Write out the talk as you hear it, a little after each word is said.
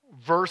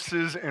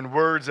verses and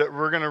words that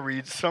we're going to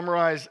read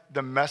summarize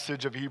the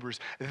message of Hebrews.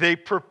 They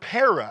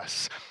prepare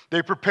us.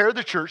 They prepare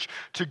the church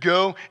to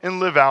go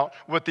and live out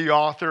what the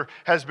author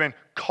has been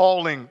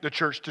calling the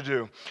church to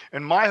do.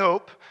 And my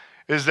hope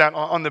is that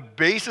on the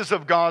basis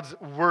of God's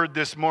word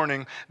this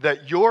morning,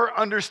 that your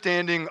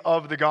understanding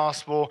of the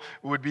gospel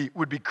would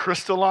be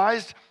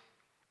crystallized,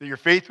 that your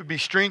faith would be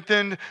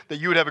strengthened, that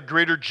you would have a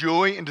greater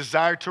joy and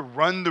desire to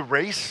run the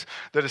race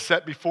that is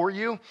set before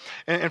you.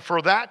 And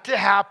for that to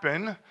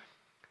happen,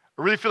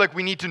 I really feel like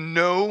we need to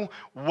know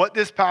what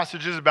this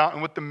passage is about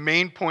and what the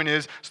main point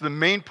is. So the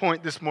main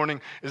point this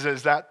morning is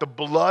that the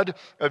blood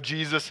of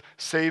Jesus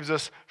saves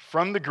us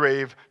from the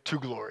grave to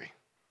glory.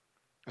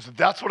 And so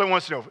that's what I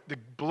want us to know. The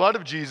blood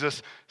of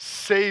Jesus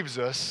saves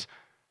us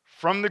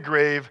from the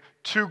grave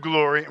to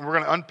glory. And we're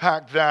going to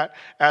unpack that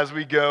as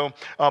we go.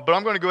 But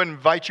I'm going to go ahead and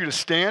invite you to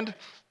stand.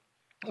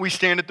 We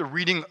stand at the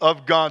reading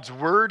of God's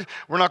word.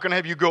 We're not going to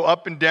have you go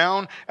up and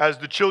down as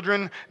the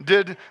children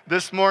did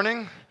this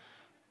morning,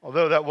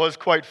 although that was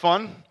quite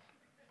fun.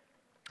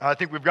 I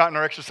think we've gotten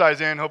our exercise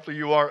in. Hopefully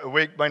you are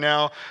awake by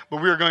now.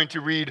 But we are going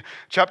to read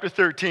chapter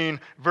 13,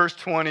 verse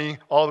 20,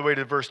 all the way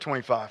to verse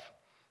 25.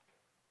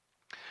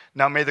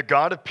 Now may the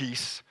God of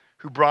peace,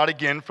 who brought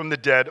again from the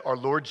dead our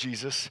Lord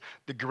Jesus,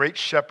 the great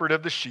shepherd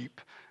of the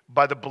sheep,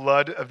 by the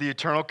blood of the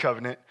eternal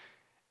covenant,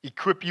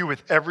 equip you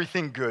with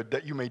everything good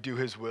that you may do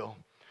his will,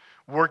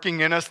 working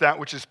in us that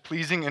which is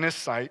pleasing in his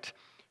sight,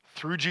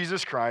 through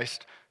Jesus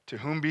Christ, to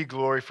whom be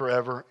glory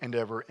forever and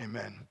ever.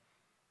 Amen.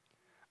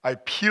 I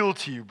appeal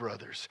to you,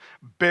 brothers,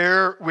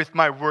 bear with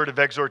my word of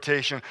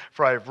exhortation,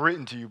 for I have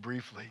written to you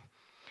briefly.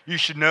 You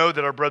should know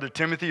that our brother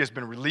Timothy has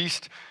been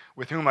released,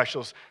 with whom I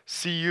shall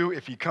see you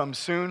if he comes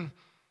soon.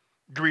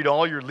 Greet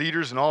all your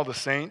leaders and all the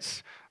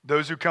saints.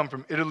 Those who come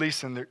from Italy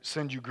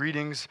send you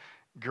greetings.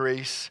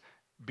 Grace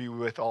be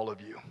with all of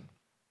you.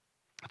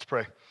 Let's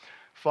pray.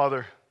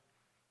 Father,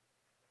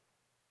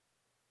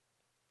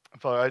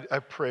 I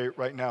pray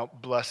right now,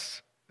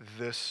 bless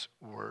this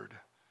word,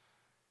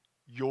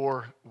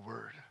 your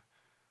word.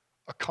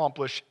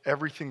 Accomplish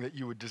everything that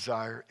you would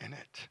desire in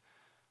it.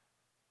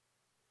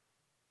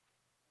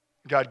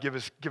 God, give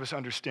us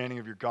understanding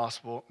of your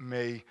gospel.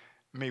 May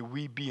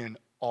we be in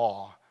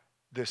awe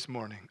this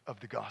morning of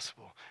the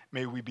gospel.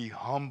 May we be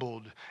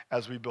humbled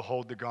as we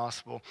behold the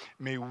gospel.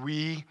 May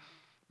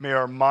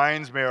our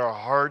minds, may our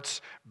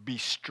hearts be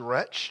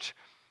stretched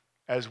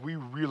as we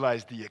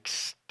realize the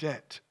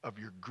extent of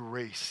your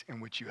grace in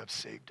which you have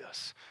saved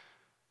us.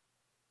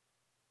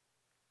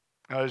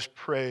 I just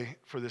pray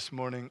for this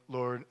morning,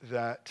 Lord,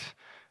 that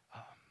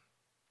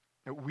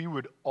we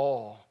would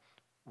all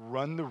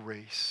run the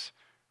race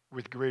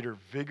with greater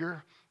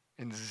vigor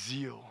and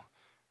zeal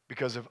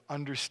because of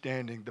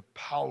understanding the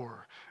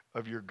power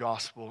of your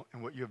gospel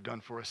and what you have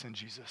done for us in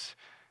Jesus.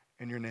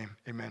 In your name,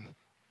 amen.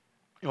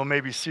 You may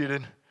be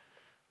seated.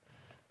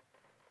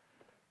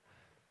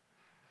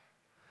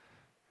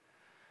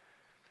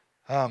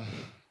 So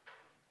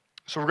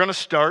we're going to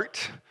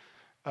start.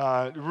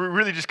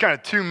 Really just kind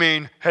of two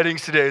main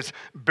headings today is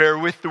bear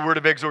with the word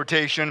of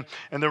exhortation,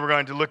 and then we're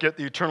going to look at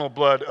the eternal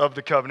blood of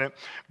the covenant.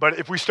 But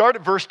if we start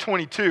at verse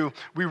 22,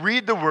 we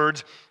read the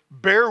words,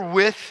 bear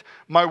with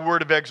my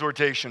word of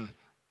exhortation.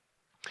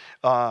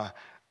 The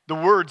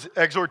words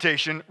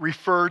exhortation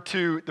refer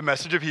to the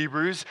message of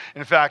Hebrews.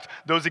 In fact,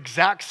 those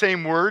exact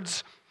same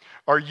words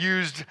are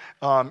used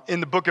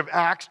in the book of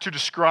Acts to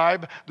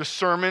describe the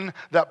sermon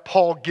that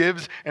Paul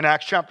gives in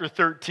Acts chapter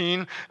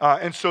 13.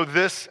 And so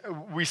this,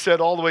 we said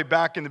all the way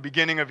back in the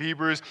beginning of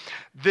Hebrews,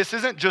 this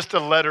isn't just a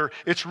letter.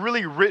 It's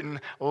really written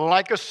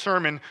like a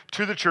sermon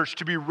to the church,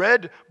 to be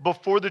read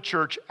before the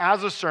church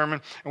as a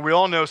sermon. And we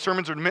all know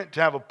sermons are meant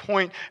to have a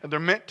point, and they're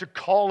meant to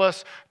call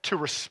us to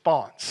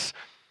response.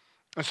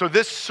 And so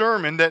this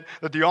sermon that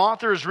the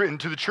author has written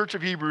to the church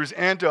of Hebrews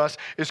and to us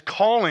is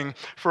calling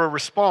for a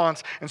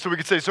response. And so we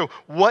could say, so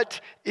what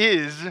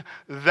is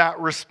that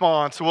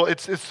response? Well,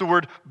 it's the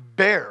word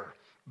bear.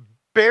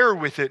 Bear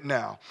with it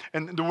now.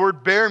 And the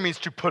word bear means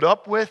to put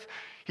up with.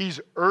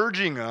 He's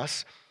urging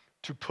us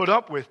to put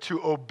up with,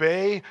 to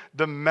obey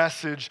the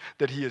message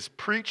that he has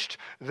preached,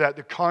 that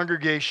the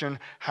congregation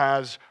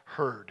has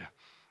heard.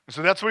 And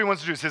so that's what he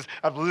wants to do. He says,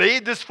 I've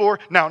laid this for,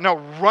 now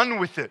run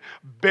with it,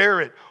 bear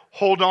it,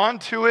 hold on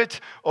to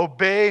it,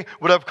 obey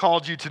what I've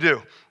called you to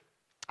do.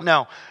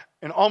 Now,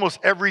 in almost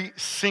every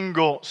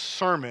single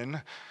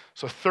sermon,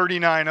 so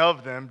 39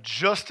 of them,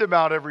 just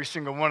about every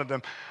single one of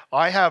them,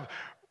 I have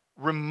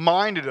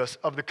reminded us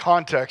of the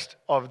context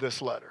of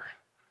this letter.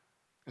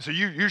 And so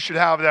you should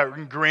have that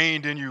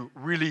ingrained in you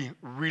really,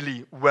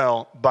 really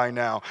well by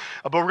now.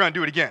 But we're going to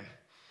do it again,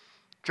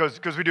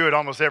 because we do it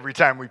almost every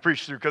time we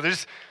preach through,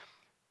 because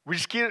we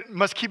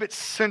must keep it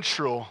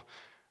central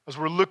as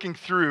we're looking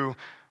through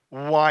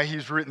why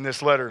he's written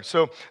this letter.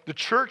 So the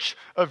church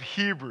of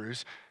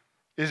Hebrews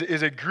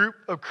is a group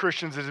of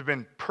Christians that have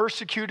been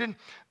persecuted,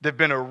 they've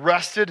been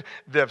arrested,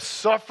 they've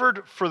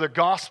suffered for the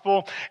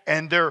gospel,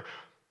 and they're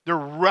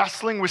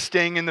wrestling with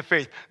staying in the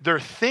faith. They're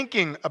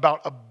thinking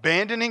about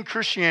abandoning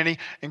Christianity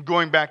and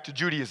going back to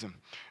Judaism.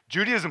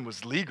 Judaism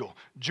was legal.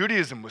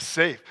 Judaism was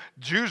safe.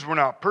 Jews were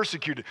not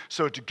persecuted.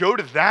 So to go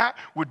to that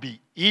would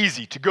be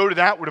easy. To go to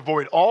that would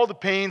avoid all the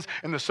pains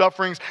and the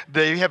sufferings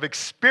they have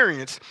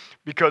experienced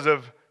because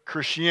of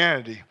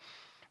Christianity.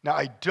 Now,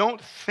 I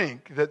don't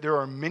think that there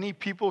are many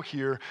people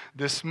here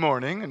this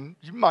morning, and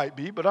you might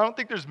be, but I don't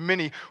think there's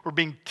many who are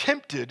being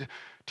tempted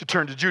to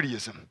turn to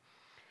Judaism.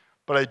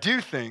 But I do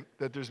think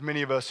that there's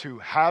many of us who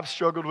have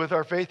struggled with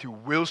our faith, who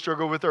will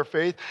struggle with our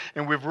faith,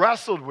 and we've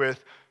wrestled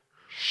with,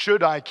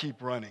 should I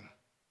keep running?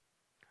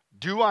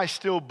 Do I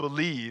still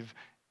believe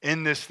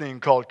in this thing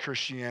called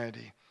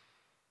Christianity?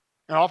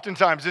 And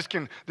oftentimes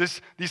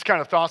these kind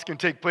of thoughts can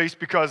take place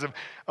because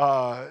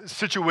of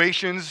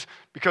situations,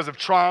 because of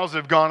trials that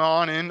have gone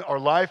on in our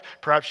life.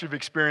 Perhaps you've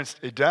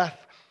experienced a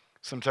death,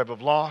 some type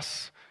of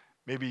loss,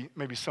 maybe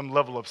some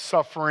level of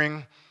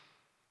suffering,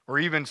 or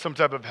even some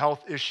type of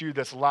health issue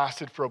that's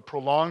lasted for a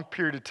prolonged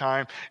period of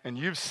time, and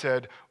you've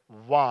said,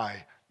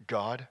 why,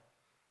 God?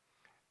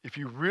 If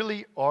you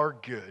really are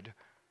good,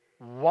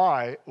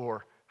 why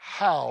or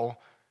how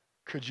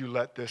could you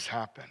let this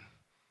happen?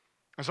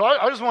 And so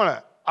I just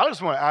want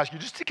to ask you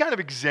just to kind of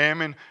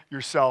examine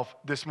yourself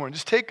this morning.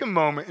 Just take a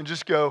moment and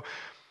just go,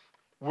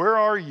 where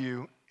are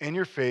you in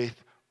your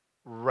faith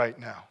right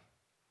now?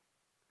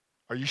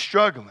 Are you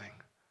struggling?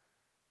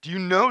 Do you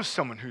know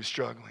someone who's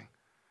struggling?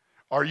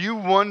 Are you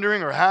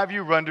wondering, or have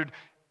you wondered,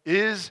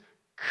 is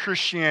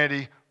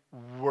Christianity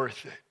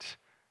worth it?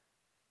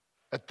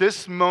 At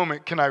this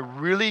moment, can I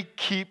really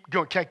keep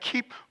going? Can I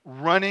keep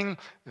running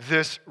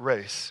this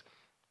race?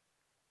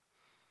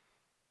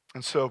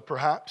 And so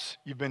perhaps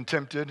you've been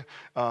tempted,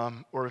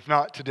 or if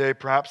not today,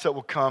 perhaps that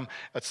will come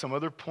at some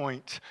other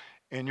point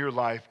in your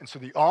life. And so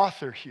the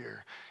author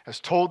here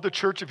has told the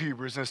church of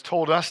Hebrews and has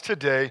told us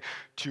today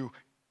to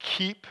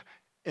keep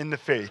in the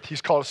faith.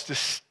 He's called us to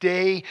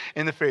stay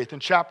in the faith. In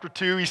chapter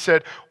 2, he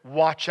said,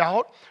 watch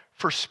out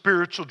for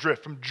spiritual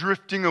drift, from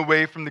drifting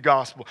away from the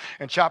gospel.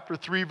 In chapter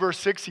 3, verse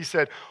 6, he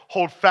said,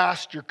 hold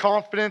fast your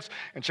confidence.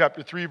 In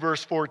chapter 3,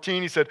 verse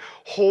 14, he said,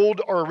 hold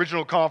our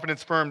original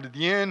confidence firm to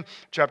the end.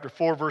 Chapter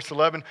 4, verse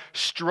 11,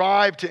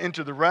 strive to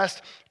enter the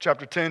rest.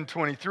 Chapter 10,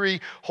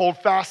 23, hold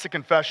fast the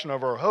confession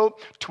of our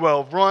hope.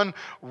 12,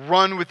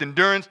 run with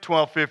endurance.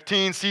 12,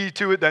 15, see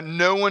to it that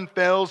no one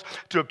fails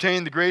to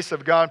obtain the grace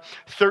of God.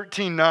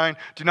 13, 9,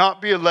 do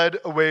not be led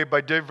away by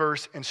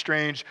diverse and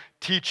strange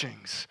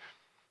teachings.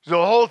 So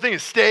the whole thing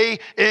is stay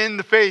in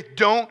the faith.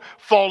 Don't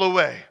fall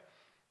away.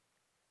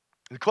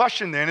 The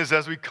question then is,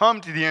 as we come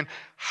to the end,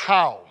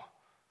 how?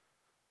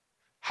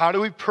 How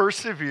do we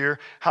persevere?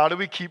 How do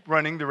we keep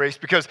running the race?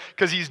 Because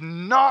he's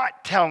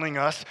not telling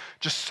us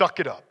just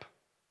suck it up.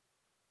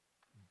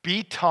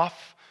 Be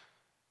tough.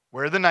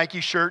 Wear the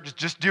Nike shirt.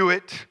 Just do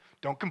it.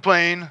 Don't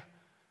complain.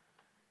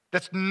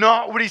 That's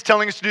not what he's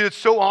telling us to do. That's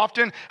so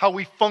often how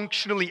we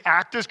functionally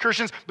act as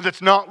Christians, but that's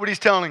not what he's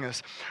telling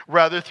us.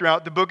 Rather,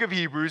 throughout the book of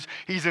Hebrews,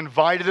 he's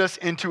invited us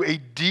into a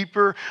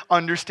deeper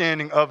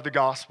understanding of the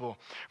gospel.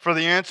 For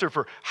the answer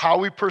for how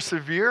we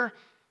persevere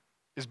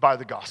is by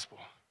the gospel.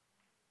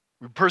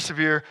 We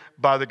persevere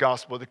by the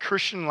gospel. The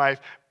Christian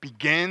life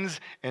begins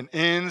and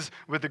ends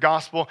with the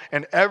gospel,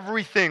 and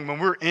everything, when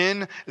we're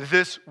in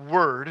this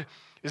word,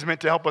 is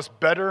meant to help us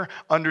better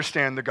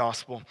understand the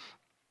gospel.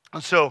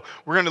 And so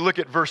we're going to look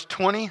at verse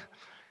 20. If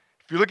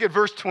you look at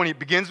verse 20, it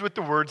begins with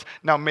the words,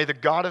 now may the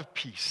God of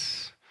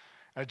peace.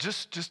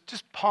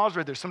 Just pause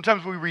right there.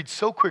 Sometimes we read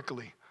so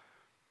quickly.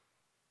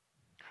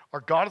 Our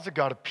God is a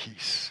God of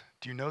peace.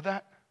 Do you know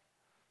that?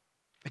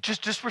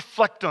 Just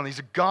reflect on it. He's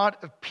a God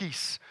of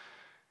peace.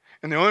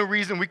 And the only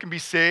reason we can be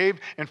saved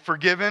and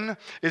forgiven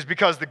is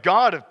because the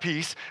God of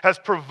peace has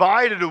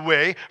provided a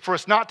way for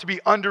us not to be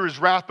under his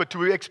wrath, but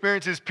to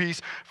experience his peace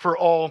for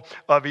all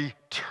of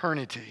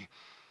eternity.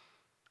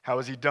 How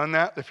has he done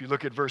that? If you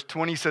look at verse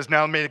 20, he says,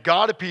 now may the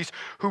God of peace,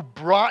 who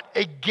brought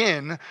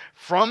again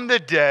from the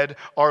dead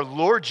our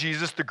Lord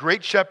Jesus, the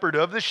great shepherd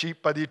of the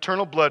sheep, by the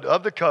eternal blood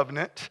of the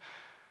covenant.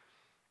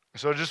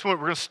 So we're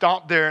going to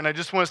stop there, and I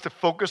just want us to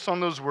focus on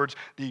those words,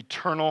 the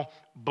eternal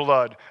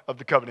blood of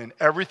the covenant.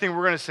 Everything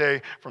we're going to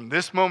say from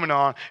this moment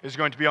on is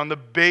going to be on the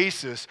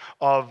basis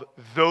of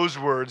those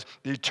words,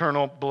 the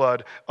eternal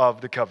blood of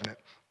the covenant.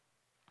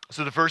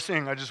 So the first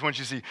thing I just want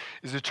you to see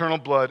is the eternal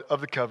blood of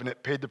the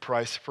covenant paid the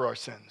price for our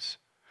sins.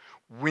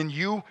 When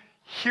you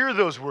hear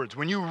those words,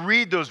 when you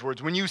read those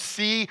words, when you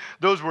see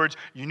those words,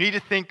 you need to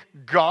think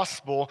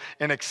gospel,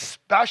 and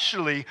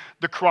especially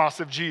the cross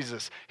of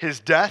Jesus, his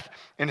death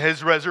and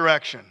his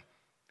resurrection.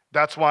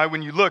 That's why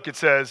when you look, it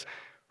says,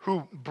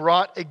 who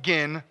brought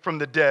again from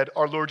the dead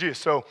our Lord Jesus.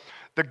 So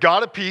the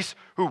God of peace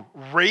who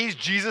raised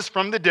Jesus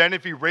from the dead,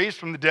 if he raised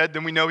from the dead,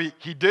 then we know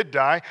he did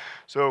die.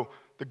 So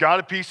the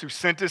God of peace who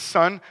sent his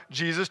son,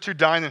 Jesus, to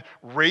die and then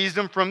raised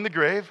him from the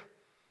grave.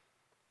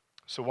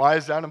 So why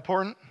is that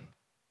important?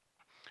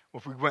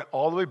 Well, if we went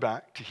all the way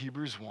back to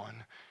Hebrews 1,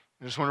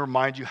 I just want to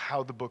remind you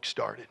how the book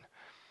started.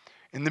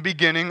 In the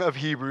beginning of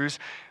Hebrews,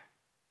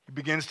 he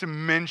begins to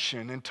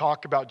mention and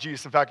talk about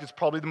Jesus. In fact, it's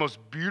probably the most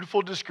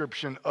beautiful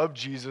description of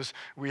Jesus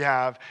we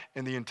have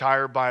in the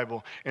entire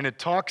Bible. And it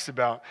talks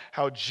about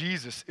how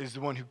Jesus is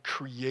the one who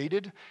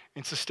created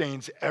and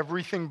sustains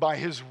everything by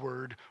his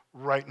word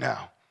right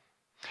now.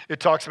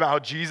 It talks about how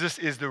Jesus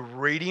is the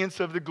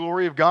radiance of the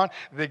glory of God,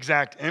 the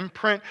exact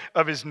imprint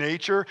of his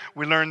nature.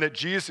 We learn that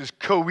Jesus is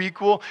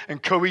co-equal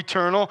and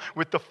co-eternal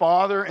with the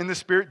Father and the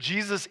Spirit.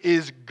 Jesus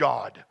is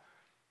God.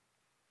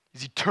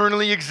 He's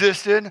eternally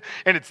existed,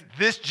 and it's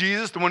this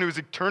Jesus, the one who has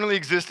eternally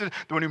existed,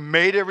 the one who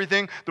made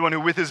everything, the one who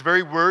with his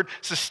very word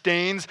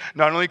sustains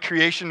not only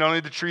creation, not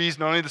only the trees,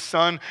 not only the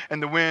sun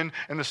and the wind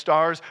and the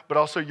stars, but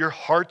also your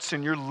hearts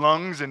and your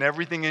lungs and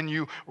everything in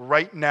you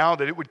right now,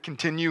 that it would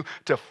continue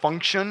to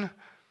function.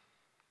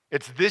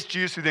 It's this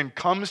Jesus who then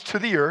comes to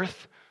the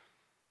earth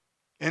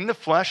in the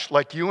flesh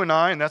like you and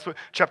I, and that's what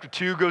chapter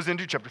 2 goes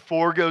into, chapter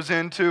 4 goes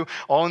into,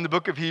 all in the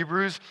book of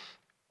Hebrews.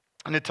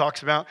 And it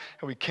talks about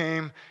how he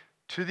came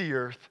to the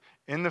earth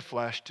in the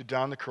flesh to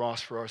die on the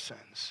cross for our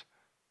sins.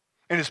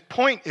 And his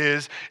point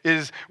is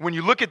when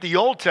you look at the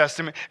Old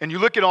Testament and you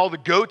look at all the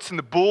goats and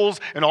the bulls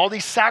and all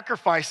these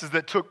sacrifices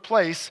that took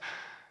place,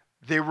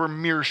 they were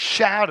mere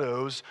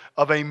shadows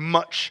of a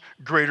much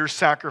greater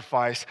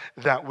sacrifice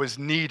that was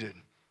needed.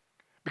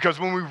 Because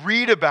when we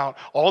read about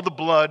all the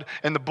blood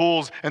and the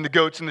bulls and the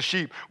goats and the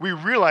sheep, we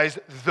realize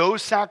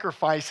those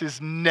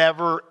sacrifices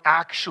never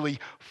actually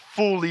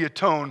fully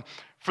atone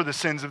for the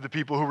sins of the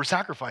people who were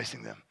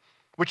sacrificing them,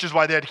 which is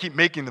why they had to keep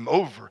making them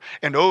over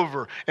and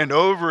over and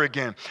over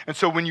again. And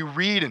so when you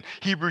read in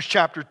Hebrews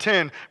chapter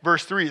 10,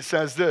 verse 3, it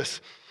says this,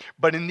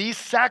 "But in these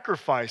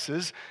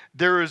sacrifices,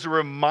 there is a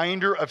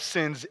reminder of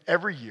sins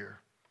every year,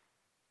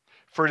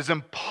 for it is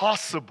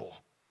impossible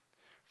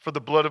for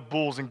the blood of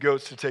bulls and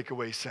goats to take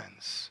away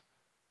sins."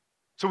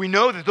 So we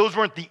know that those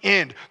weren't the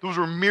end. Those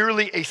were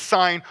merely a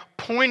sign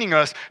pointing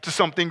us to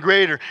something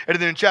greater. And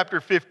then in chapter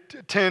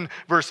 10,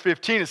 verse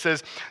 15, it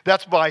says,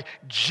 that's by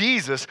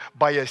Jesus,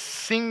 by a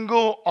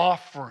single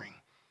offering,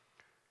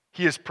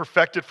 he has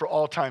perfected for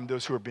all time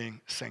those who are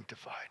being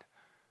sanctified.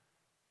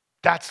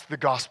 That's the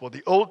gospel.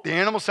 The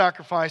animal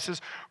sacrifices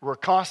were a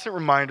constant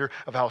reminder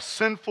of how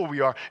sinful we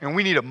are, and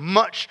we need a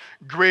much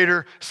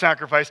greater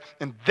sacrifice,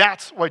 and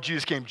that's why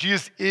Jesus came.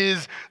 Jesus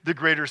is the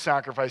greater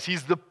sacrifice.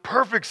 He's the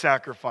perfect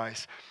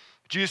sacrifice.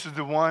 Jesus is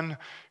the one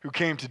who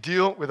came to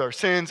deal with our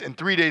sins, and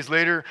 3 days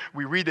later,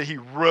 we read that he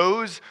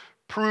rose,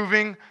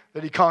 proving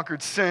that he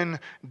conquered sin,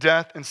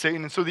 death, and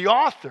Satan. And so the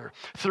author,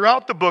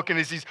 throughout the book, and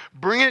as he's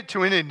bringing it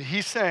to an end,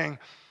 he's saying,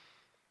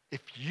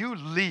 if you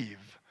leave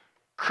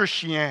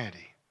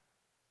Christianity,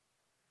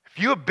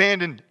 if you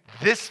abandon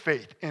this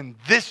faith in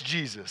this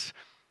Jesus,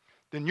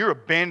 then you're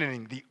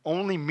abandoning the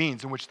only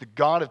means in which the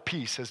God of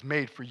peace has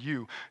made for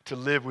you to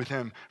live with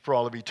him for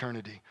all of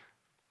eternity.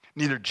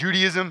 Neither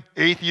Judaism,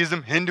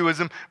 atheism,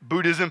 Hinduism,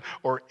 Buddhism,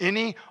 or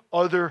any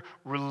other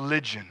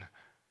religion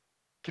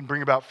can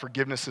bring about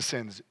forgiveness of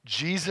sins.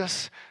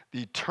 Jesus,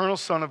 the eternal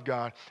Son of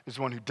God, is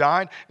the one who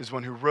died, is the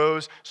one who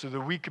rose, so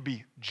that we could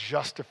be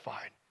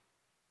justified,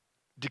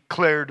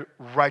 declared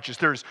righteous.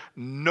 There's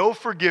no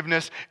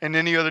forgiveness in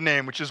any other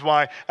name, which is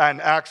why in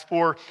Acts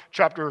 4,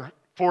 chapter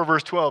 4,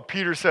 verse 12,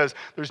 Peter says,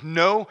 there's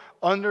no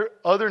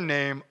other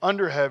name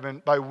under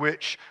heaven by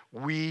which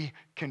we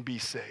can be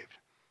saved.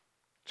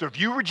 So if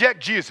you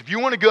reject Jesus, if you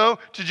want to go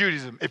to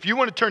Judaism, if you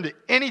want to turn to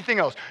anything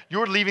else,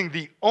 you're leaving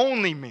the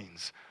only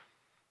means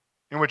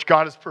in which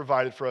God has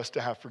provided for us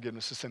to have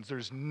forgiveness of sins.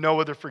 There's no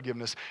other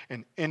forgiveness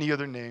in any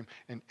other name,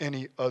 in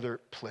any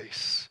other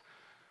place.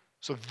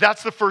 So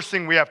that's the first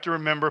thing we have to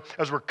remember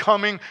as we're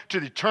coming to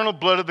the eternal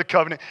blood of the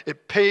covenant.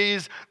 It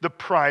pays the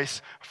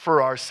price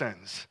for our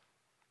sins.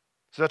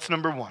 So that's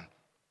number one.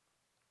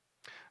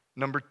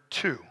 Number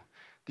two,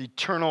 the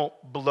eternal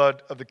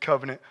blood of the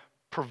covenant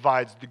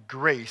provides the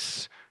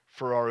grace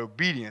for our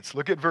obedience.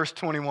 Look at verse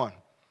 21.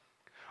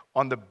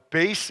 On the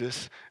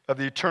basis of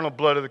the eternal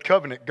blood of the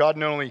covenant, God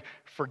not only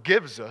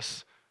forgives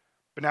us,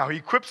 but now he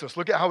equips us.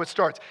 Look at how it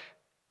starts.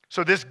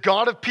 So this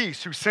God of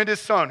peace who sent his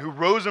son, who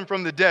rose him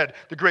from the dead,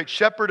 the great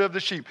shepherd of the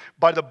sheep,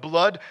 by the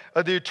blood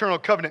of the eternal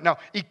covenant, now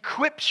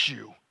equips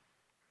you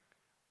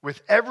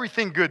with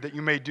everything good that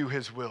you may do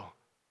his will.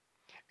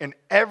 And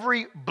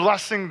every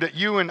blessing that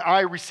you and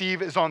I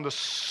receive is on the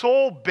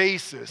sole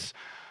basis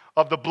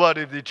of the blood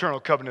of the eternal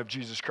covenant of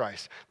Jesus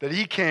Christ, that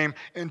he came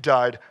and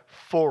died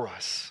for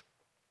us.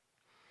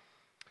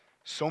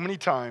 So many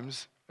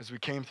times, as we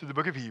came through the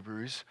book of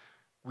Hebrews,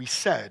 we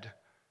said,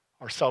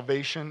 our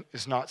salvation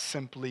is not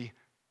simply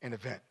an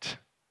event.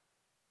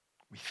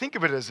 We think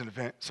of it as an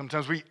event.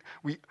 Sometimes we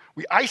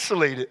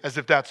isolate it as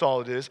if that's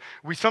all it is.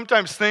 We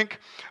sometimes think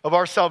of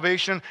our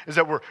salvation as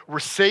that we're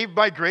saved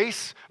by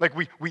grace, like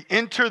we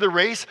enter the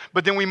race,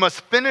 but then we must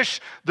finish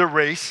the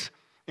race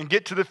and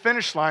get to the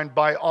finish line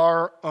by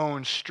our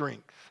own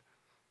strength.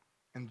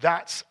 And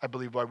that's, I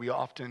believe, why we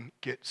often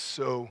get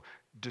so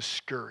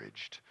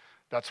discouraged.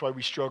 That's why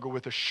we struggle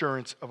with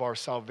assurance of our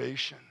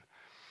salvation.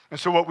 And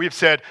so what we've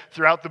said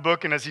throughout the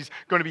book, and as he's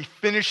going to be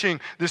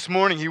finishing this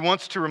morning, he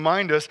wants to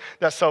remind us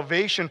that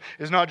salvation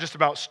is not just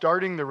about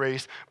starting the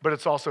race, but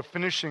it's also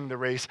finishing the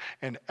race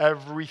and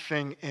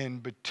everything in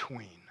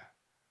between.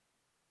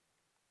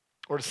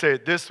 Or to say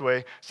it this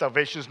way,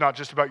 salvation is not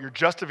just about your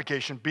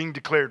justification, being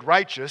declared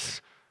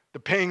righteous, the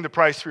paying the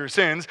price for your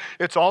sins.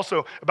 It's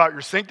also about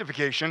your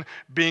sanctification,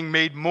 being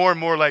made more and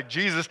more like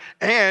Jesus.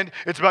 And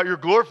it's about your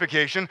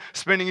glorification,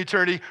 spending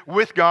eternity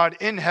with God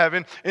in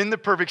heaven, in the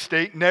perfect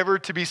state, never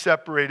to be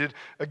separated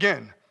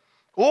again.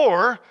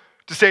 Or,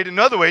 to say it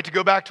another way, to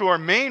go back to our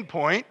main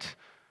point,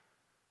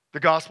 the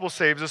gospel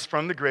saves us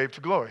from the grave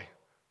to glory.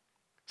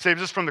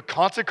 Saves us from the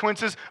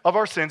consequences of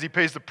our sins. He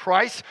pays the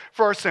price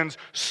for our sins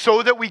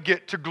so that we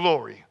get to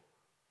glory.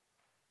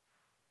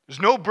 There's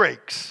no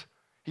breaks.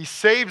 He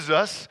saves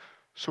us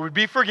so we'd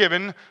be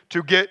forgiven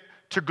to get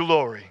to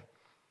glory.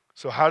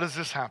 So how does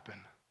this happen?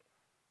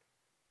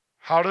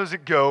 How does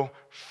it go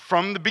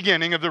from the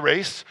beginning of the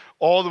race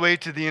all the way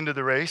to the end of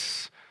the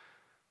race?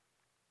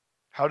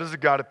 How does the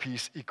God of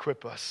peace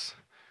equip us?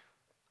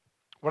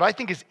 What I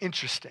think is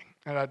interesting,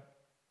 and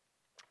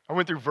I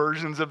went through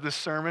versions of this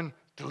sermon,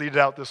 deleted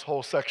out this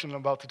whole section I'm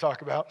about to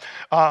talk about.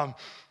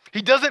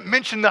 He doesn't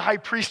mention the high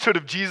priesthood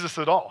of Jesus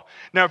at all.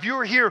 Now, if you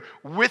were here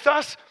with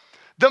us,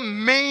 the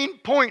main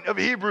point of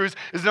Hebrews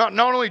is not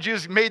only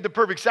Jesus made the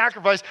perfect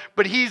sacrifice,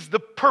 but he's the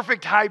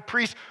perfect high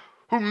priest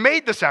who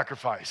made the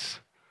sacrifice.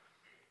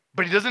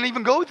 But he doesn't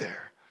even go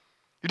there.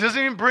 He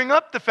doesn't even bring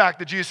up the fact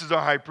that Jesus is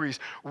our high priest.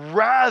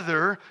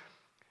 Rather,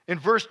 in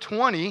verse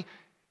 20,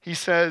 he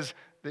says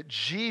that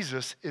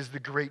Jesus is the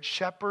great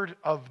shepherd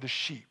of the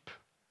sheep.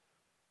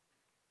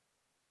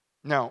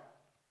 Now,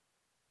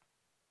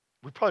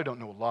 we probably don't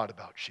know a lot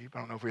about sheep. I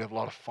don't know if we have a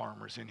lot of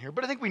farmers in here,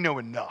 but I think we know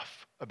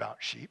enough about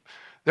sheep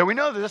that we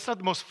know that that's not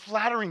the most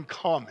flattering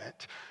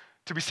comment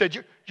to be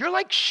said. You're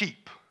like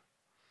sheep.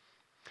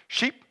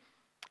 Sheep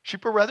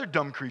are rather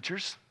dumb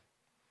creatures.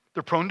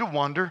 They're prone to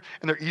wander,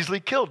 and they're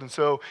easily killed. And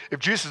so if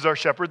Jesus is our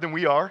shepherd, then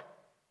we are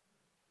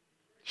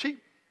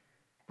sheep.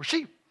 We're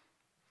sheep.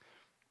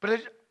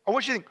 But I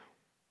want you to think,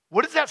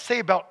 what does that say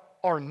about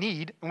our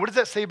need, and what does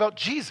that say about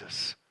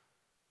Jesus?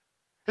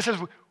 It says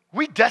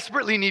we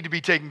desperately need to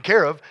be taken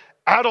care of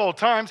at all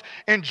times.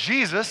 And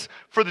Jesus,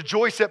 for the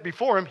joy set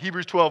before him,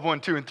 Hebrews 12, 1,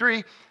 2, and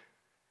 3,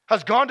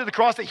 has gone to the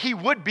cross that he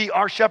would be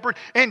our shepherd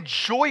and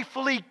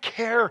joyfully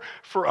care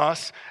for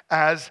us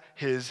as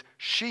his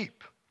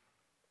sheep.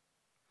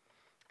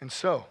 And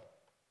so,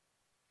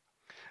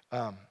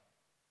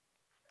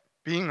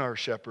 being our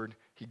shepherd,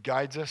 he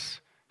guides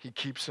us, he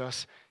keeps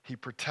us, he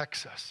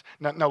protects us.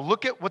 Now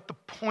look at what the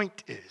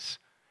point is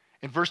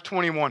in verse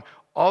 21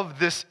 of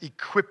this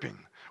equipping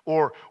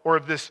or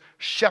of this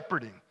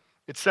shepherding.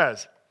 It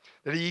says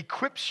that he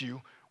equips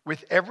you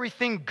with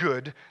everything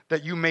good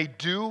that you may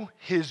do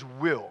his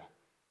will.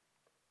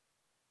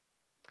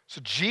 So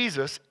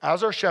Jesus,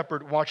 as our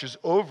shepherd, watches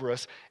over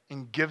us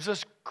and gives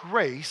us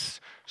grace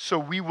so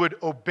we would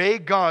obey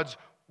God's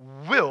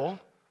will.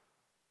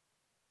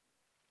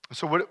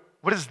 So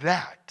what is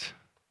that?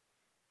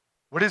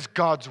 What is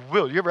God's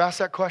will? You ever ask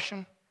that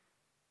question?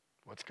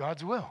 What's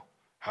God's will?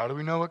 How do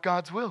we know what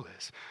God's will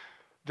is?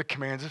 The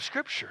commands of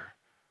Scripture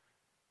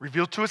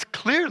reveal to us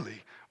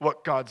clearly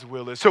what God's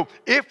will is. So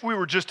if we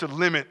were just to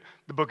limit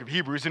the book of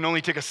Hebrews and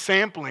only take a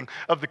sampling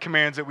of the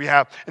commands that we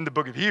have in the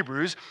book of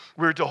Hebrews,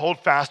 we're to hold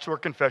fast to our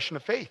confession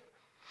of faith.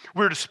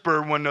 We're to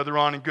spur one another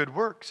on in good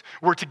works.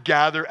 We're to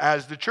gather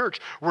as the church.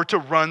 We're to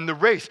run the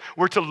race.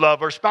 We're to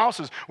love our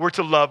spouses. We're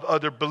to love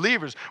other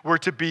believers. We're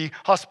to be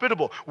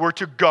hospitable. We're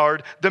to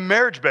guard the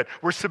marriage bed.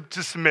 We're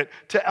to submit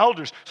to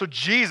elders. So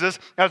Jesus,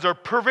 as our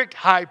perfect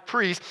high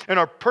priest and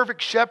our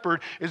perfect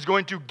shepherd, is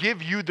going to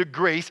give you the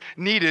grace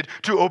needed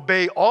to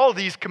obey all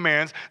these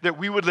commands that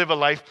we would live a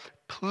life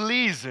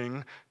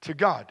pleasing to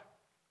God.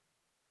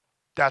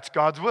 That's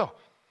God's will.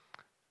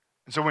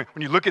 And so when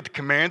you look at the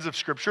commands of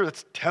Scripture,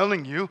 that's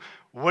telling you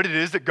what it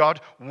is that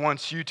God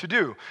wants you to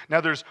do.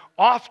 Now, there's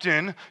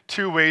often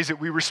two ways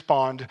that we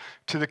respond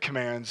to the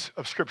commands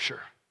of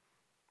Scripture.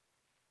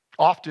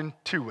 Often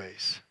two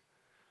ways.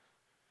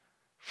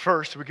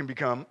 First, we can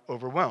become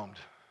overwhelmed.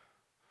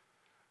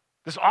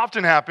 This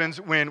often happens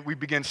when we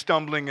begin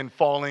stumbling and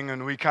falling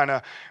and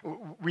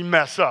we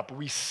mess up,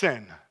 we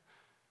sin.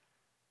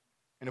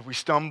 And if we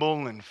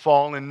stumble and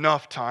fall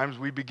enough times,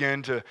 we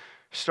begin to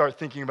start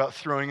thinking about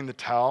throwing in the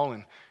towel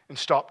and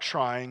stop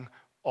trying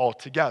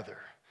altogether.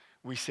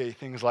 We say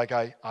things like,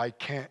 I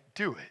can't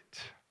do it.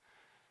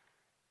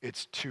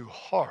 It's too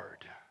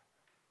hard.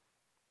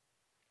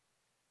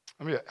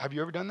 Have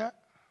you ever done that?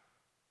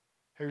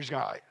 Have you just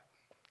gone,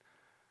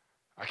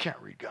 I can't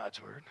read God's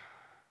word.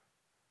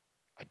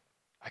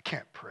 I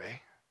can't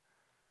pray.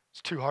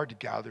 It's too hard to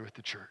gather with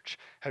the church.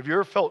 Have you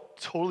ever felt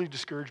totally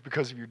discouraged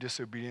because of your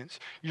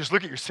disobedience? You just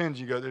look at your sins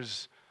and you go,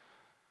 there's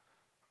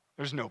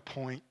no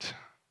point.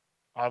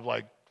 I've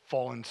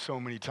fallen so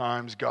many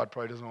times. God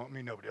probably doesn't want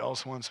me. Nobody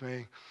else wants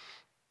me.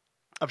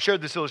 I've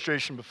shared this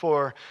illustration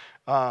before,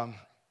 so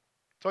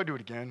I do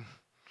it again.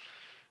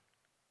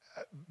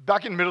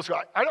 back in middle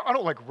school, I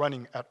don't like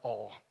running at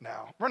all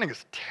now. Running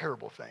is a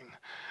terrible thing.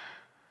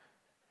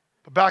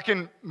 But back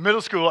in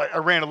middle school, I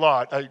ran a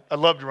lot. I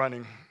loved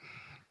running.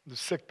 I was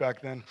sick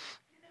back then.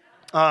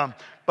 But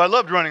I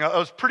loved running. I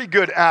was pretty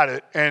good at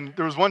it. And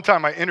there was one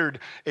time I entered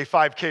a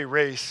 5K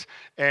race,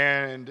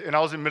 and I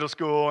was in middle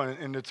school,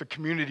 and it's a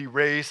community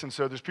race, and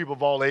so there's people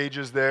of all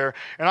ages there.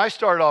 And I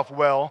started off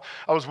well.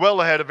 I was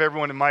well ahead of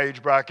everyone in my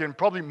age bracket, and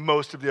probably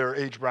most of their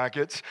age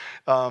brackets.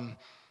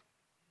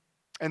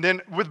 And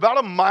then with about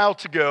a mile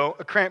to go,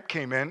 a cramp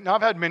came in. Now,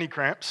 I've had many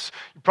cramps.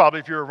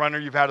 Probably if you're a runner,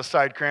 you've had a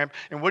side cramp.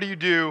 And what do you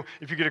do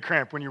if you get a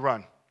cramp when you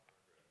run?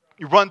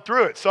 You run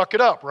through it, suck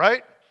it up,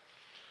 right?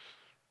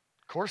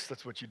 Of course,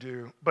 that's what you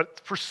do. But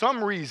for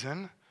some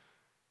reason,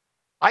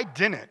 I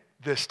didn't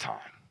this time.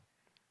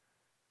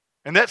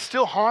 And that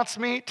still haunts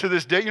me to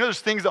this day. You know,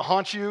 there's things that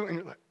haunt you, and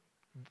you're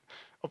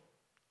like,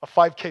 a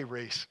 5K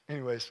race.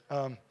 Anyways,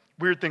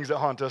 weird things that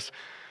haunt us.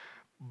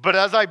 But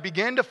as I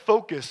began to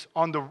focus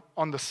on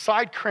the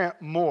side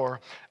cramp more,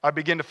 I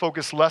began to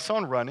focus less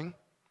on running.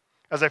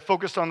 As I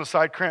focused on the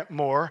side cramp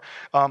more,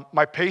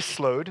 my pace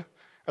slowed.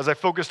 As I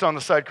focused on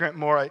the side cramp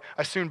more,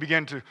 I soon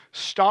began to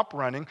stop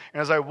running.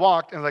 And as I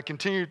walked, and as I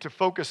continued to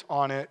focus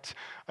on it,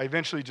 I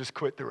eventually just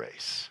quit the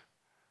race.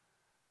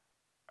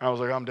 And I was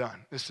like, I'm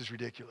done. This is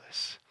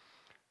ridiculous.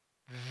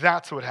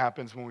 That's what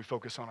happens when we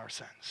focus on our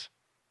sins.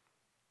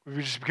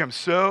 We just become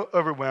so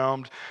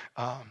overwhelmed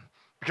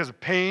because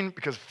of pain,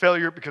 because of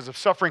failure, because of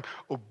suffering.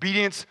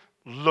 Obedience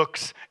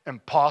looks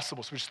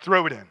impossible. So we just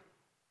throw it in.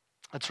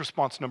 That's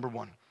response number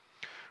one.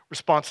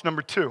 Response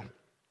number two.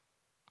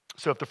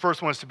 So if the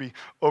first one is to be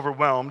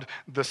overwhelmed,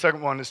 the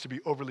second one is to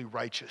be overly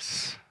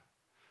righteous.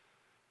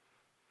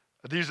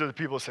 These are the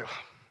people who say,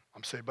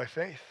 I'm saved by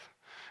faith,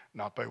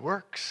 not by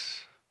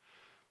works.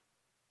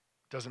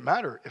 Doesn't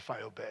matter if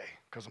I obey,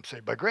 because I'm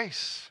saved by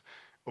grace.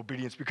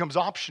 Obedience becomes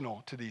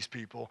optional to these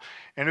people.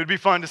 And it would be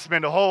fun to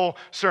spend a whole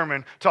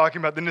sermon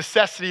talking about the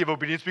necessity of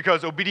obedience,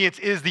 because obedience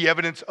is the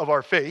evidence of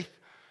our faith.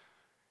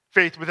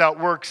 Faith without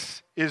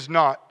works is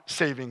not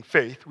saving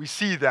faith. We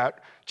see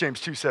that, James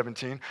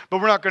 2:17.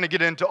 But we're not going to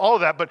get into all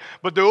of that.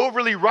 But the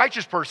overly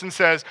righteous person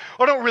says,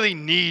 I don't really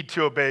need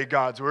to obey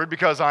God's word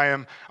because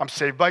I'm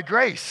saved by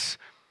grace.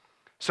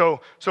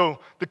 So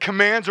the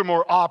commands are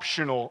more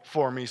optional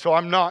for me, so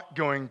I'm not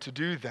going to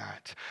do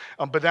that.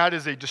 But that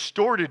is a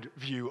distorted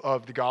view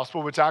of the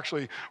gospel, which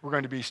actually we're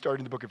going to be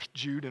starting the book of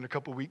Jude in a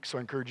couple weeks, so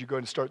I encourage you to go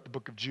ahead and start the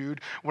book of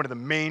Jude. One of the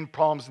main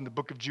problems in the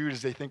book of Jude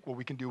is they think, well,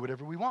 we can do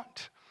whatever we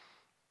want.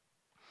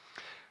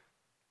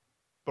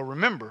 But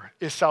remember,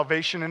 is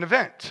salvation an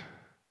event?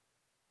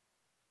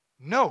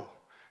 No.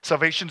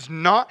 Salvation's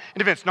not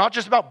an event. It's not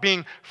just about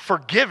being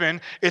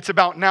forgiven. It's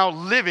about now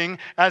living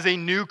as a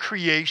new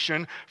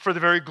creation for the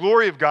very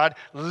glory of God,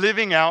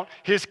 living out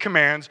his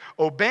commands,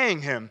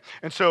 obeying him.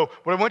 And so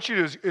what I want you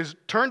to do is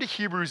turn to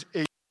Hebrews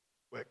 8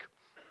 quick.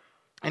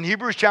 In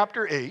Hebrews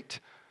chapter 8,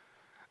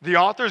 the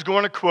author is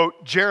going to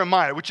quote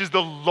Jeremiah, which is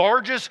the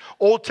largest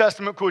Old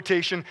Testament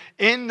quotation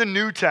in the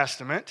New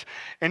Testament.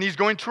 And he's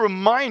going to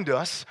remind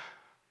us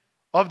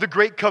of the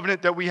great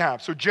covenant that we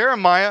have. So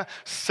Jeremiah,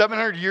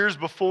 700 years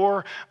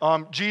before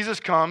Jesus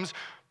comes,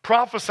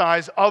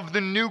 prophesies of the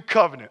new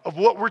covenant, of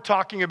what we're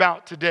talking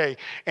about today.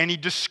 And he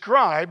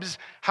describes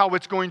how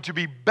it's going to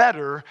be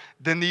better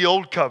than the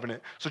old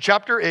covenant. So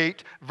chapter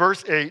 8,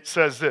 verse 8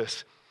 says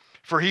this,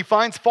 "For he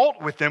finds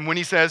fault with them when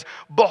he says,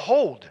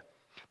 'Behold,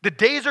 the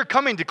days are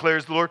coming,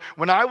 declares the Lord,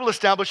 when I will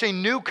establish a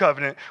new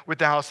covenant with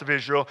the house of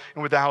Israel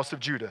and with the house of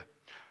Judah.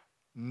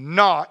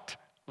 Not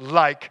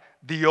like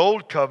the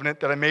old covenant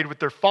that I made with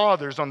their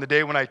fathers on the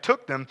day when I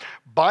took them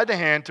by the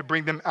hand to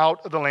bring them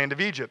out of the land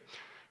of Egypt.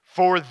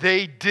 For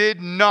they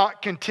did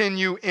not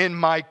continue in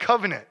my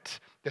covenant.'"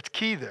 That's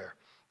key there.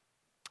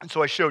 "And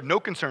so I showed no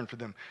concern for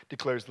them,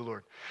 declares the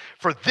Lord.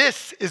 For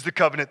this is the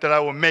covenant that I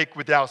will make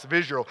with the house of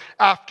Israel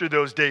after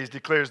those days,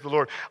 declares the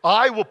Lord.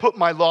 I will put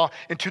my law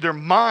into their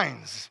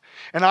minds,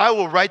 and I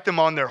will write them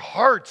on their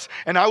hearts,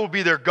 and I will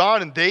be their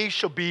God, and they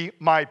shall be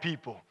my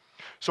people."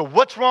 So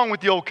what's wrong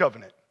with the old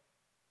covenant?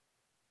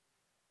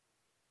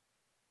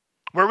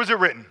 Where was it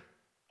written?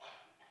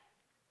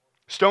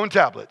 Stone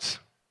tablets.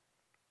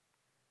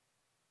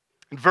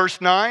 In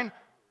verse 9,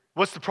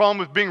 what's the problem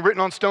with being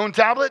written on stone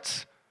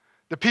tablets?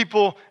 The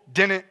people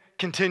didn't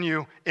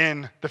continue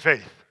in the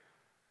faith.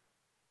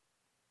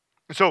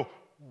 And so,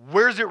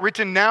 where's it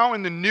written now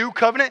in the new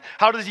covenant?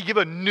 How does he give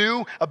a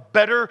new, a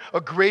better, a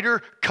greater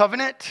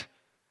covenant?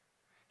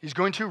 He's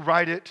going to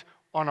write it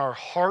on our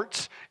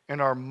hearts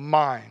and our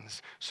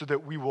minds so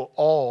that we will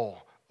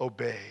all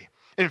obey.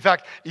 In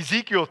fact,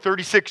 Ezekiel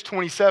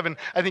 36:27,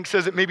 I think,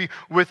 says it maybe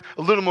with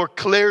a little more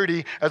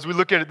clarity as we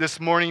look at it this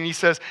morning. He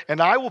says,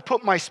 "And I will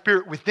put my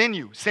spirit within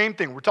you." Same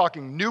thing, we're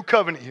talking new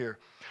covenant here.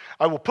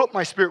 "I will put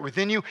my spirit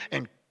within you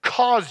and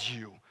cause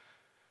you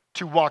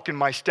to walk in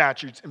my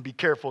statutes and be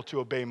careful to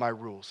obey my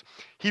rules."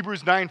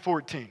 Hebrews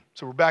 9:14,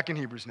 so we're back in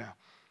Hebrews now.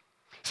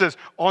 It says,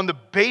 "On the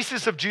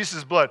basis of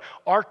Jesus' blood,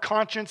 our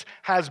conscience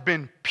has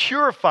been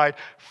purified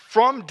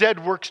from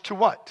dead works to"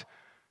 what?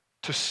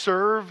 to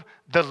serve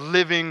the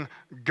living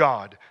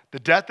God. The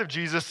death of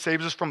Jesus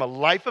saves us from a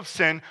life of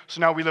sin, so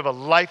now we live a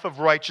life of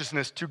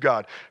righteousness to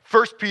God.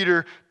 1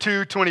 Peter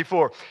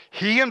 2:24.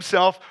 He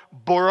himself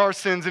bore our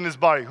sins in his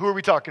body. Who are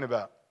we talking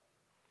about?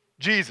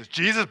 Jesus.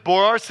 Jesus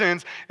bore our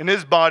sins in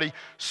his body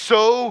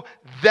so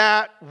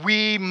that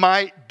we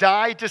might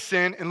die to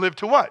sin and live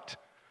to what?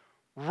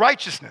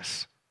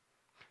 Righteousness.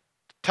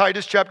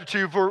 Titus chapter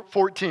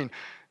 2:14.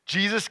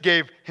 Jesus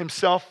gave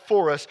himself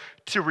for us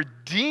to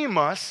redeem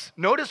us.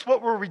 Notice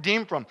what we're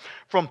redeemed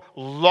from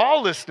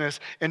lawlessness,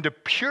 and to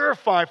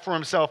purify for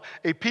himself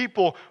a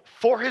people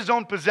for his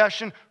own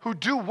possession who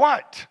do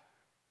what?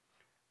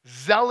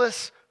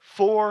 Zealous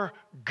for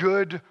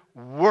good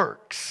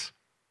works.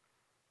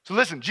 So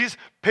listen, Jesus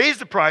pays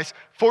the price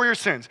for your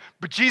sins,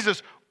 but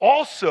Jesus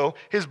also,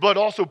 his blood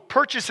also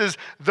purchases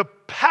the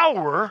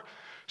power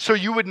so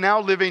you would now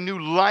live a new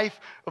life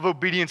of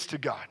obedience to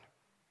God.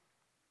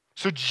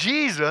 So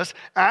Jesus,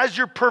 as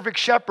your perfect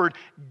shepherd,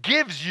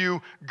 gives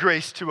you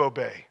grace to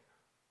obey.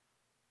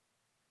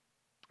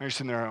 And you're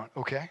sitting there going,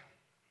 okay.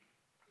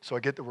 So I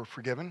get that we're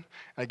forgiven, and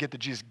I get that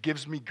Jesus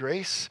gives me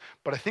grace,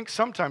 but I think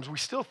sometimes we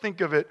still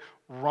think of it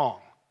wrong.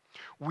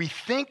 We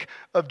think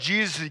of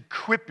Jesus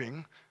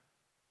equipping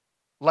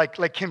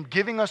like him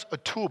giving us a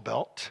tool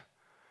belt,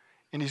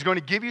 and he's going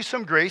to give you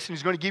some grace, and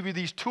he's going to give you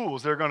these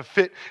tools that are going to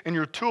fit in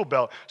your tool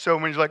belt. So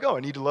when he's like, oh, I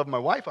need to love my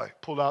wife, I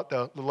pulled out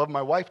the love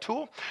my wife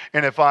tool.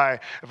 And if I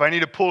need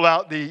to pull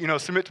out the,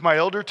 submit to my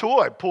elder tool,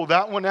 I pull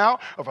that one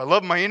out. Or if I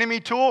love my enemy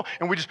tool,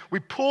 and we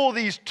pull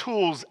these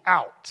tools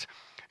out.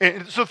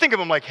 And so think of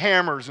them like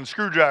hammers and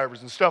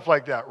screwdrivers and stuff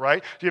like that,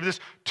 right? So you have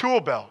this tool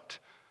belt.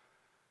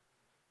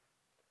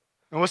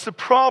 And what's the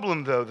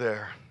problem, though,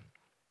 there?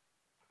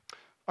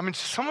 I mean,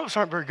 some of us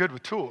aren't very good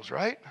with tools,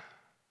 right?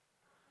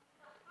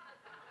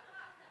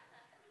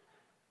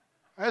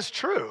 That's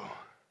true.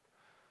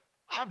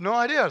 I have no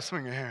idea how to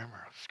swing a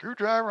hammer.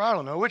 Screwdriver, I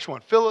don't know. Which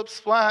one? Phillips,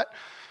 flat,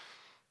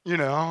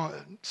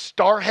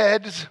 star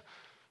heads.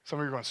 Some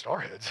of you are going, star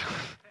heads.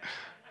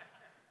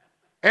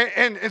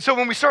 and so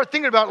when we start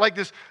thinking about it like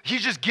this,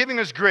 he's just giving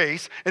us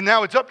grace, and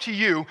now it's up to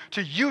you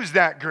to use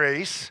that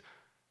grace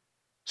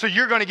so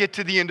you're going to get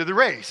to the end of the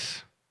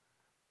race.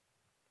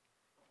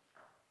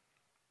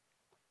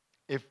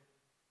 If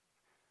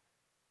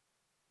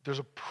there's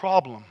a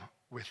problem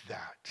with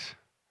that,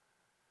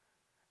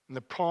 and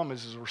the problem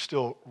is we're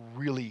still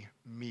really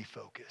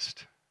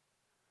me-focused.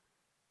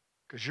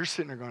 Because you're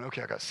sitting there going,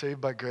 okay, I got saved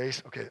by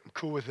grace. Okay, I'm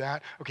cool with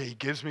that. Okay, he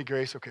gives me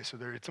grace. Okay, so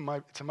it's in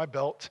my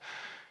belt.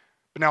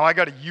 But now I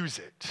got to use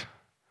it.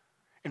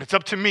 And it's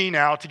up to me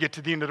now to get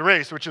to the end of the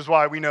race, which is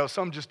why we know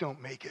some just don't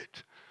make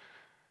it.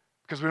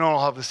 Because we don't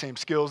all have the same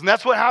skills. And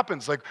that's what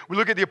happens. Like, we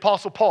look at the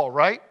Apostle Paul,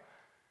 right?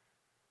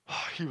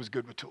 Oh, he was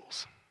good with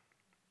tools.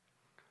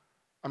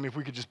 I mean, if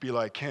we could just be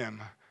like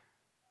him,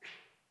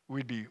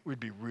 we'd be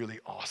really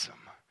awesome.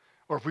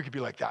 Or if we could be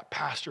like that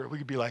pastor, if we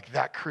could be like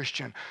that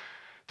Christian.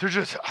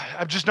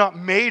 I'm just not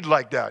made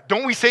like that.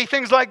 Don't we say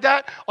things like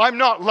that? I'm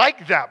not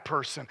like that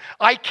person.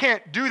 I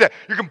can't do that.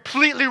 You're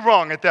completely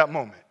wrong at that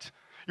moment.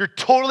 You're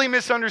totally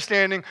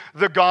misunderstanding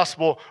the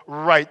gospel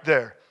right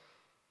there.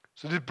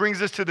 So this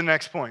brings us to the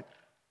next point.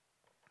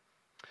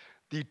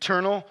 The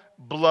eternal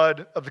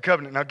blood of the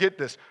covenant. Now get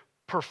this.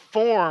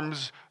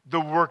 Performs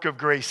the work of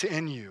grace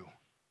in you.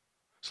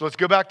 So let's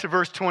go back to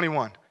verse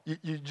 21.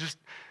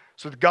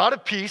 So the God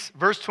of peace,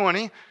 verse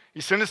 20,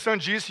 he sent his son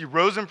Jesus, he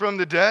rose him from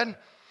the dead.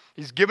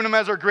 He's given him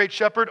as our great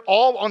shepherd,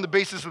 all on the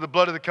basis of the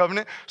blood of the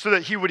covenant, so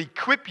that he would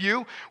equip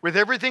you with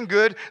everything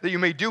good, that you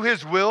may do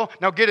his will.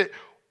 Now get it,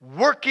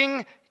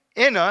 working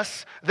in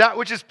us that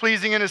which is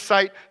pleasing in his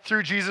sight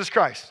through Jesus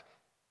Christ.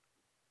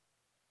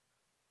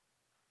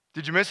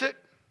 Did you miss it?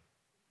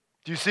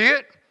 Do you see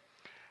it?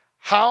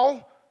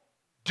 How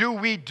do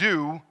we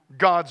do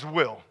God's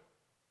will?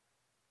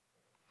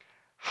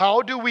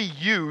 How do we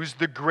use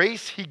the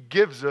grace he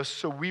gives us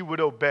so we would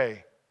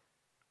obey?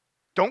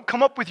 Don't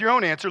come up with your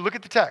own answer. Look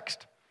at the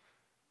text.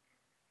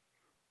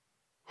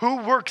 Who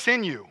works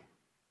in you?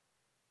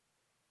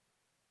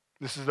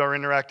 This is our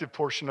interactive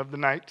portion of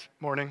the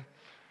morning.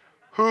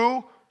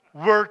 Who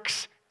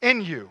works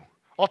in you?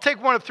 I'll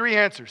take one of three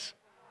answers.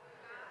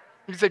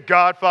 You can say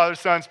God, Father,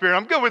 Son, Spirit.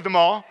 I'm good with them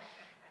all.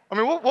 I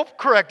mean, we'll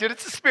correct it.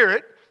 It's the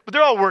Spirit, but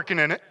they're all working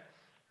in it.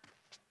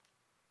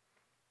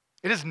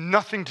 It has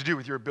nothing to do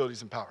with your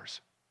abilities and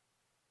powers.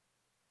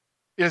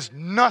 It has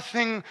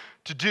nothing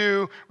to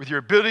do with your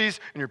abilities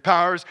and your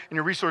powers and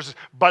your resources.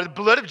 By the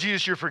blood of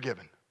Jesus, you're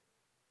forgiven.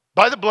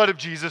 By the blood of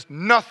Jesus,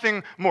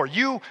 nothing more.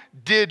 You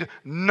did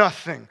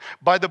nothing.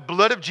 By the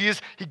blood of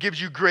Jesus, he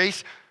gives you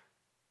grace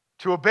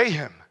to obey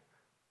him.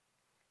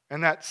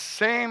 And that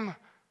same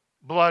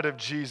blood of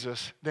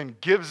Jesus then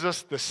gives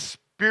us the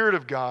Spirit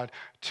of God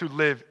to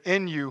live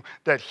in you,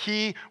 that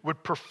he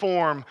would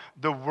perform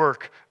the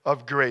work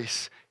of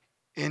grace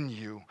in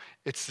you.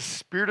 It's the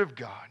Spirit of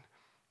God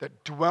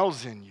that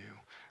dwells in you,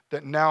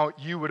 that now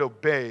you would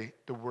obey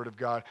the word of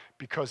God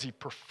because he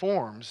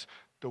performs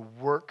the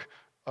work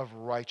of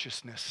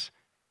righteousness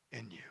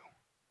in you.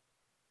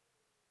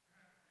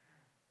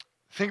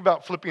 Think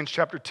about Philippians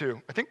chapter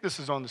 2. I think this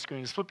is on the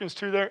screen. Is Philippians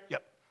 2 there?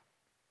 Yep.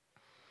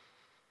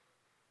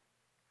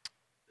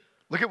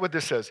 Look at what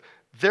this says.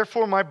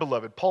 Therefore, my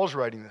beloved, Paul's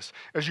writing this,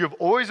 as you have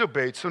always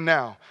obeyed, so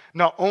now,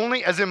 not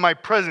only as in my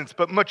presence,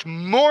 but much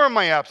more in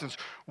my absence,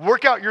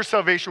 work out your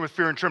salvation with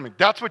fear and trembling.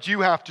 That's what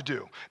you have to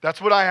do.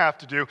 That's what I have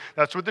to do.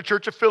 That's what the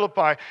church of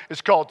Philippi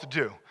is called to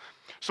do.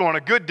 So on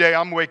a good day,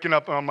 I'm waking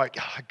up and I'm like,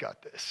 I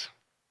got this.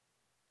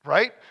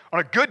 Right? On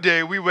a good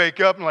day, we wake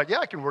up and like, yeah,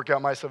 I can work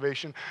out my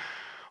salvation.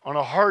 On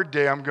a hard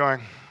day, I'm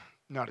going,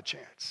 not a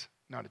chance,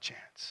 not a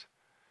chance.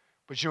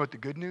 But you know what the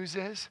good news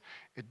is?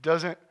 It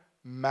doesn't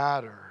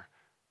matter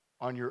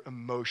on your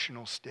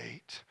emotional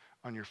state,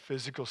 on your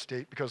physical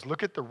state, because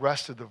look at the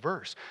rest of the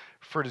verse.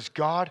 For it is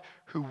God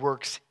who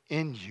works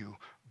in you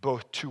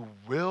both to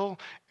will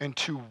and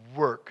to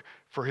work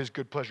for his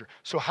good pleasure.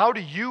 So how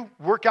do you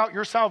work out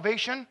your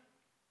salvation?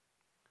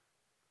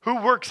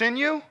 Who works in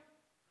you?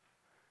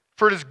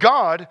 For it is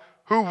God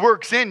who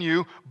works in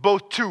you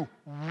both to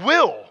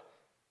will.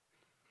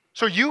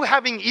 So you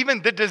having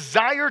even the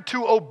desire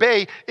to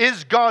obey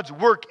is God's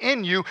work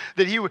in you,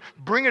 that he would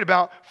bring it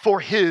about for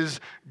his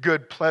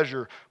good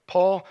pleasure.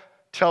 Paul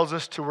tells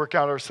us to work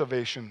out our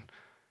salvation,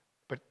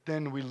 but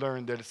then we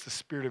learn that it's the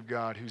Spirit of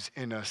God who's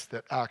in us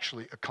that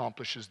actually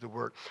accomplishes the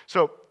work.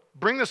 So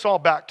bring this all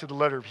back to the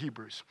letter of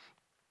Hebrews.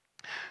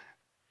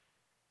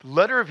 The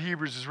letter of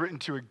Hebrews is written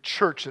to a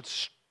church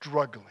that's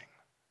struggling,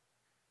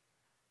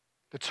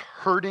 that's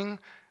hurting,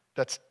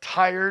 that's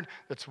tired,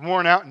 that's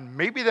worn out, and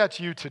maybe that's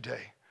you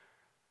today.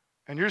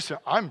 And you're saying,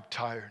 I'm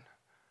tired.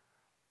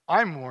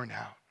 I'm worn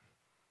out.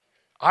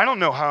 I don't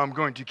know how I'm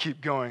going to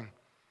keep going.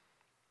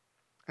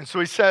 And so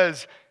he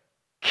says,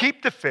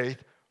 keep the faith,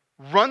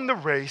 run the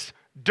race,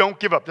 don't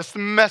give up. That's the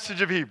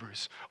message of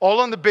Hebrews,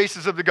 all on the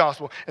basis of the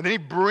gospel. And then he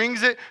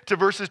brings it to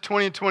verses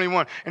 20 and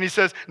 21. And he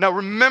says, now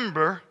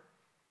remember,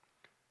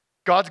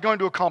 God's going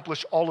to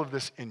accomplish all of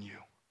this in you.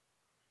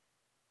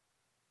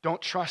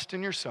 Don't trust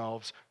in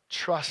yourselves.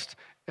 Trust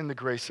in the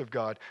grace of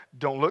God.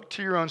 Don't look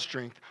to your own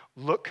strength.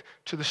 Look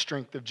to the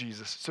strength of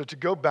Jesus. So to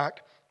go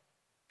back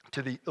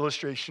to the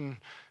illustration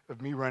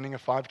of me running a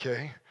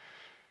 5K,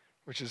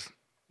 which is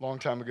a long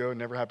time ago and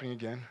never happening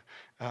again,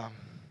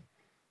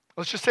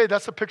 let's just say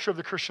that's a picture of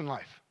the Christian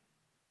life.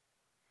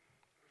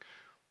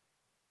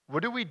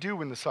 What do we do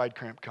when the side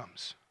cramp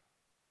comes?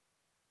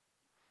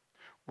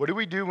 What do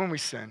we do when we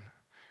sin?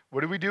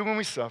 What do we do when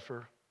we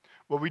suffer?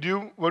 What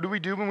do we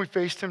do when we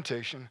face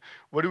temptation?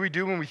 What do we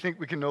do when we think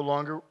we can no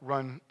longer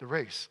run the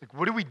race? Like,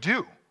 what do we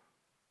do?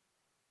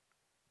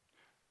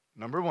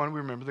 Number one, we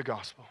remember the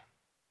gospel.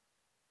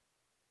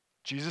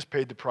 Jesus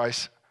paid the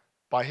price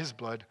by his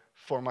blood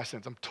for my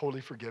sins. I'm totally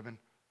forgiven.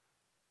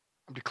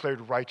 I'm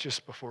declared righteous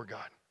before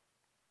God.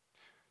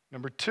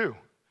 Number two,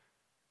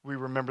 we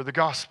remember the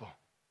gospel.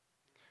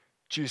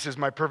 Jesus is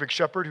my perfect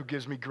shepherd who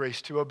gives me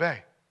grace to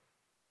obey.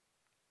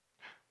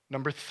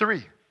 Number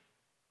three,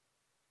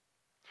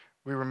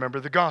 we remember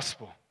the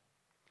gospel.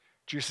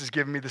 Jesus has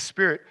given me the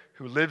Spirit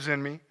who lives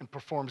in me and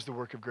performs the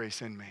work of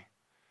grace in me.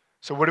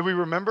 So what do we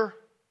remember?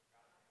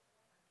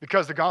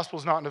 Because the gospel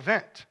is not an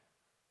event.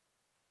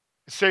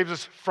 It saves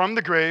us from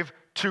the grave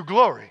to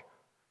glory.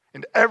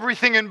 And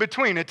everything in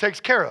between it takes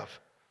care of.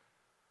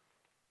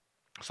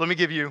 So let me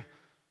give you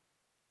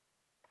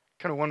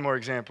kind of one more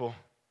example.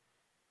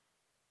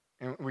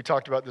 And we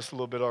talked about this a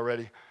little bit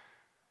already.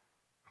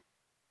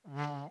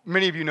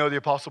 Many of you know the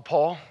Apostle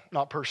Paul,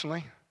 not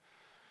personally.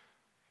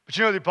 But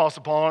you know the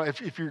Apostle Paul,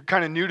 if you're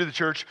kind of new to the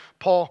church,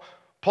 Paul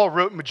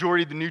wrote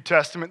majority of the New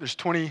Testament. There's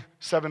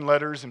 27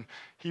 letters, and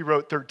he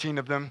wrote 13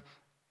 of them.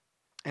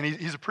 And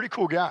he's a pretty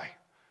cool guy.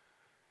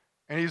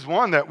 And he's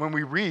one that when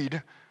we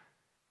read,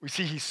 we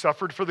see he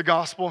suffered for the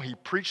gospel, he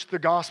preached the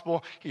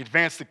gospel, he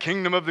advanced the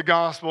kingdom of the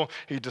gospel,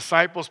 he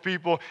disciples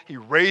people, he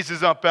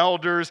raises up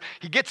elders,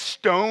 he gets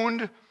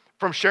stoned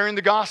from sharing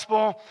the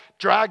gospel,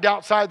 dragged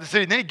outside the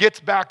city. And then he gets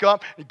back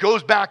up, he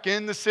goes back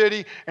in the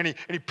city, and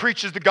he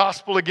preaches the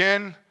gospel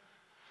again.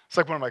 It's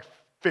like one of my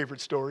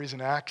favorite stories in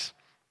Acts.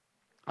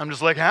 I'm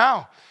just like,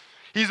 how?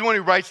 He's the one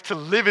who writes, to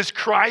live is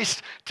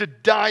Christ, to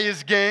die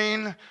is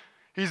gain.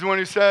 He's the one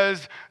who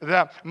says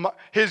that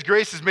his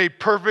grace is made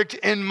perfect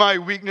in my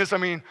weakness. I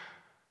mean,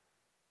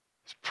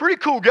 he's a pretty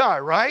cool guy,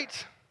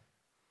 right?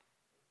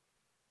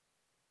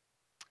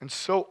 And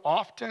so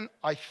often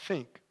I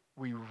think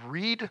we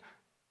read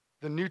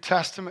the New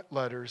Testament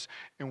letters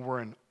and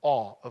we're in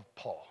awe of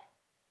Paul.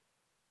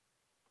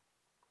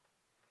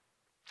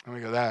 And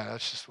we go,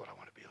 that's just what I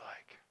want to be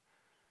like.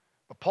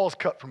 But Paul's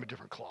cut from a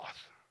different cloth.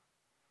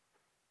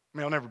 I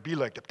mean, I'll never be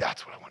like that.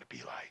 That's what I want to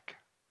be like.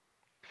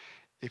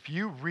 If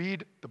you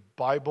read the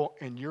Bible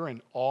and you're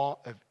in awe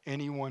of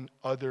anyone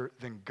other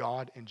than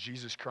God and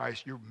Jesus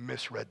Christ, you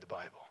misread the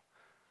Bible.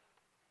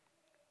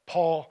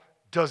 Paul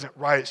doesn't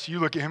write it, so you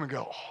look at him and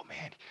go, oh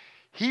man,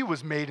 he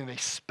was made in a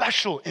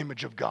special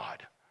image of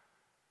God.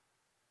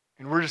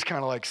 And we're just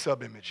kind of like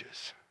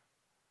sub-images.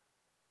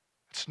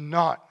 It's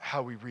not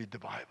how we read the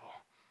Bible.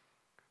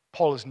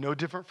 Paul is no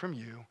different from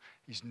you.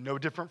 He's no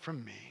different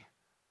from me.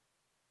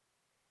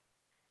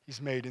 He's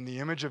made in the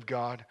image of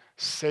God,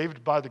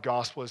 saved by the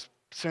gospel. His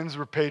sins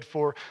were paid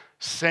for.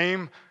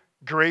 Same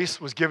grace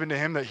was given to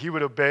him that he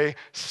would obey.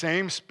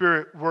 Same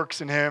Spirit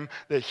works in him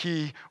that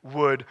he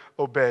would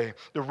obey.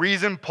 The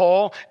reason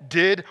Paul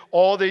did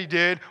all that he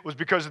did was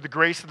because of the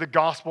grace of the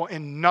gospel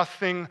and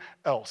nothing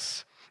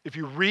else. If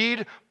you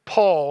read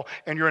Paul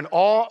and you're in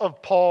awe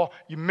of Paul,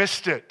 you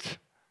missed it.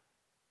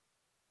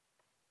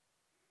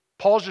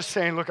 Paul's just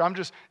saying, look,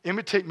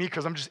 imitate me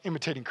because I'm just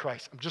imitating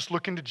Christ. I'm just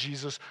looking to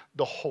Jesus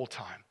the whole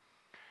time.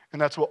 And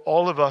that's what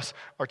all of us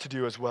are to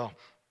do as well.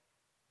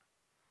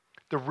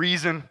 The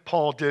reason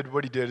Paul did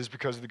what he did is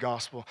because of the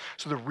gospel.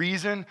 So the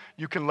reason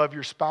you can love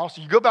your spouse,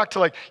 you go back to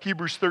like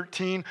Hebrews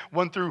 13,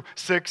 1 through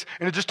 6,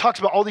 and it just talks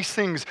about all these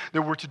things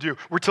that we're to do.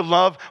 We're to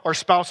love our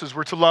spouses.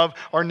 We're to love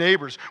our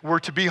neighbors. We're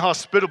to be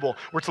hospitable.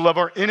 We're to love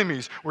our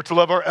enemies. We're to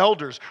love our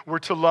elders. We're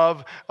to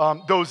love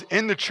those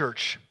in the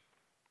church.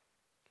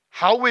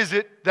 How is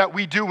it that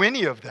we do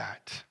any of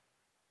that?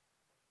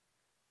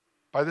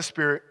 By the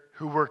Spirit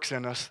who works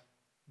in us,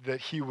 that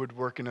he would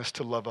work in us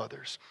to love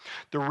others.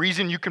 The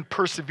reason you can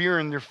persevere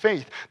in your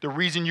faith, the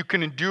reason you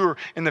can endure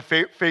in the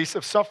face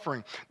of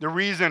suffering, the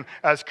reason,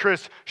 as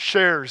Chris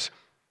shares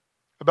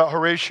about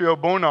Horatio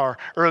Bonar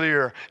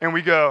earlier, and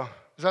we go,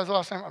 is that his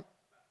last name?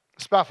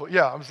 Spaffel.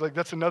 Yeah, I was like,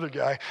 that's another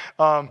guy.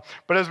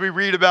 But as we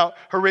read about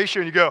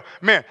Horatio, and you go,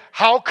 man,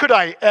 how could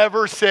I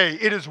ever say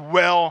it is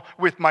well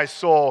with my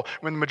soul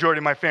when the majority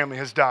of my family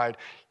has died?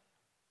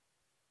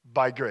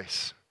 By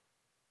grace.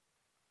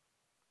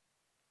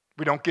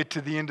 We don't get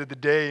to the end of the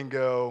day and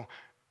go,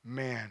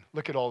 man,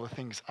 look at all the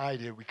things I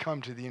did. We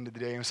come to the end of the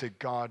day and say,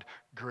 God,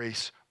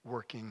 grace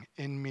working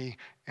in me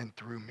and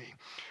through me.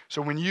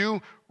 So when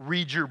you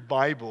read your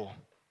Bible,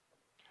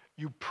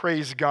 you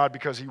praise God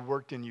because he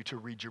worked in you to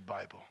read your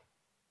Bible.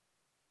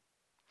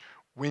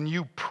 When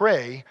you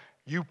pray,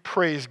 you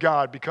praise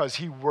God because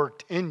he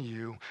worked in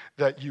you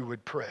that you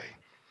would pray.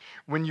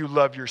 When you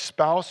love your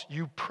spouse,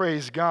 you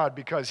praise God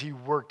because he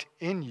worked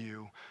in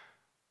you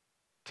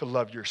to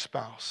love your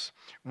spouse.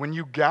 When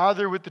you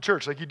gather with the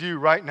church like you do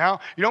right now,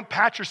 you don't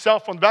pat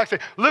yourself on the back and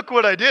say, look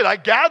what I did. I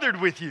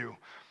gathered with you.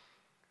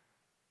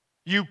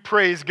 You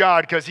praise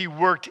God because he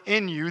worked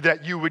in you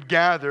that you would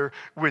gather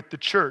with the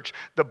church.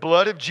 The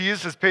blood of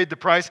Jesus has paid the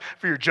price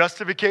for your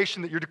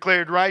justification, that you're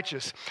declared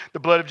righteous. The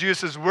blood of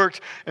Jesus has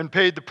worked and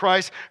paid the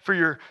price for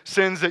your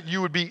sins, that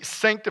you would be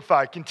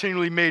sanctified,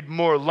 continually made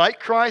more like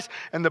Christ.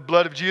 And the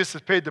blood of Jesus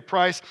has paid the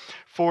price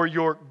for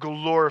your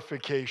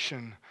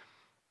glorification,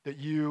 that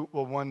you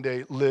will one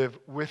day live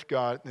with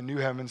God, the new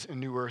heavens and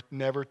new earth,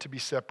 never to be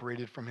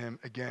separated from him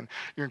again.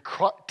 Your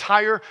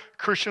entire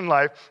Christian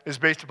life is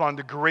based upon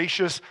the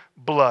gracious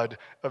blood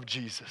of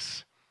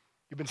Jesus.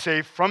 You've been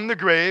saved from the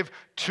grave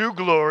to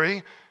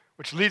glory,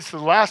 which leads to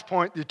the last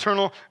point. The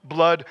eternal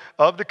blood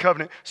of the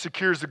covenant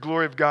secures the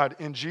glory of God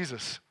in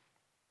Jesus.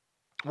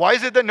 Why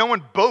is it that no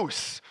one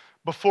boasts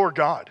before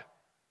God?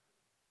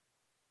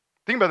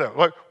 Think about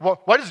that.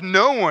 Why does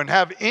no one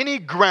have any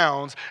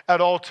grounds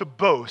at all to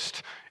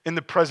boast in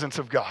the presence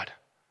of God?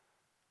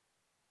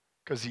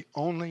 Because the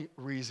only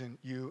reason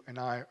you and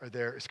I are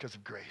there is because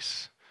of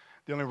grace.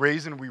 The only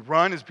reason we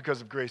run is because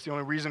of grace. The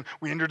only reason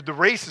we entered the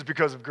race is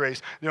because of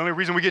grace. The only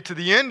reason we get to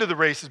the end of the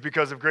race is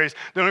because of grace.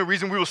 The only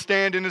reason we will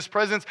stand in his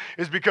presence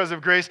is because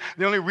of grace.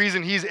 The only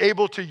reason he's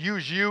able to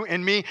use you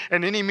and me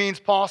in any means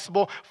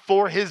possible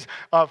for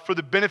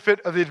the benefit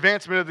of the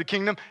advancement of the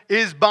kingdom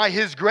is by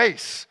his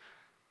grace.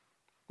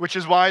 Which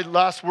is why,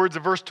 last words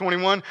of verse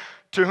 21,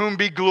 to whom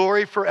be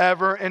glory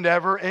forever and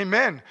ever,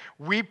 amen.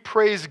 We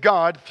praise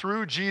God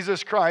through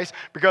Jesus Christ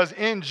because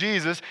in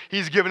Jesus,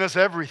 he's given us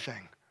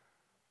everything.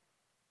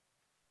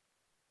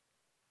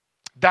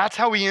 That's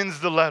how he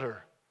ends the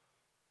letter.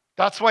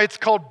 That's why it's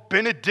called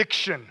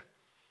benediction.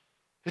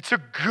 It's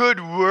a good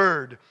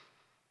word.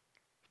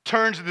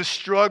 Turns to the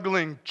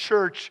struggling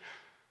church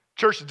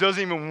that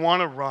doesn't even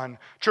want to run.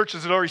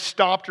 Churches that already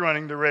stopped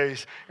running the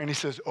race. And he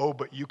says, oh,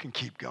 but you can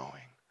keep going.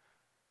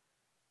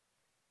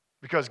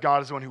 Because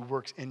God is the one who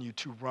works in you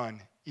to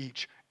run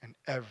each and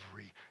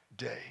every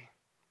day.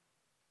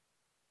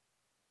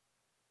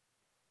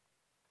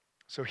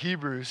 So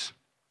Hebrews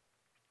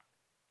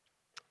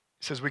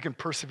says we can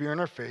persevere in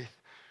our faith.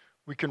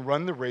 We can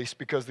run the race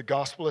because the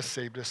gospel has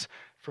saved us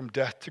from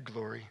death to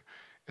glory.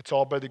 It's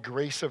all by the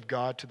grace of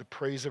God to the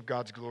praise of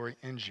God's glory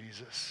in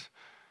Jesus.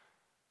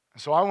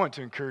 And so I want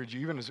to encourage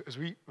you, even as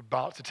we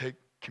about to take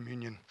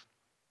communion,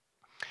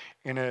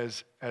 and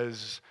as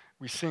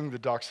we sing the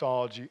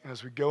doxology, and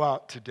as we go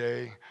out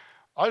today,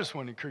 I just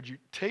want to encourage you,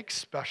 take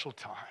special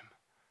time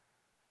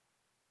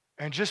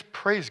and just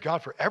praise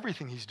God for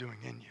everything he's doing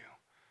in you.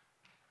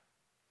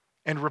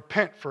 And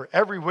repent for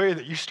every way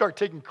that you start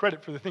taking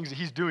credit for the things that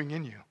he's doing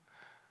in you.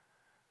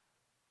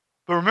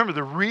 But remember,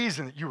 the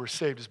reason that you were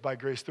saved is by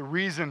grace. The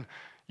reason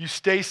you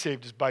stay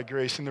saved is by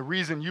grace. And the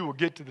reason you will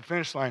get to the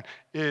finish line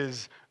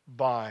is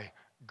by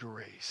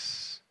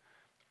grace.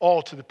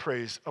 All to the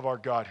praise of our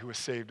God who has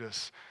saved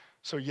us.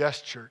 So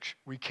yes, church,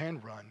 we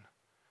can run.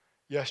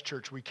 Yes,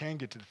 church, we can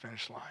get to the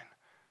finish line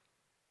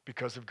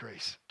because of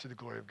grace to the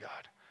glory of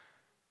God.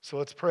 So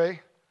let's pray.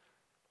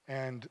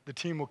 and the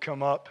team will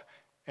come up,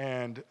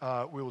 and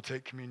we will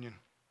take communion.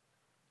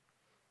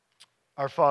 Our Father,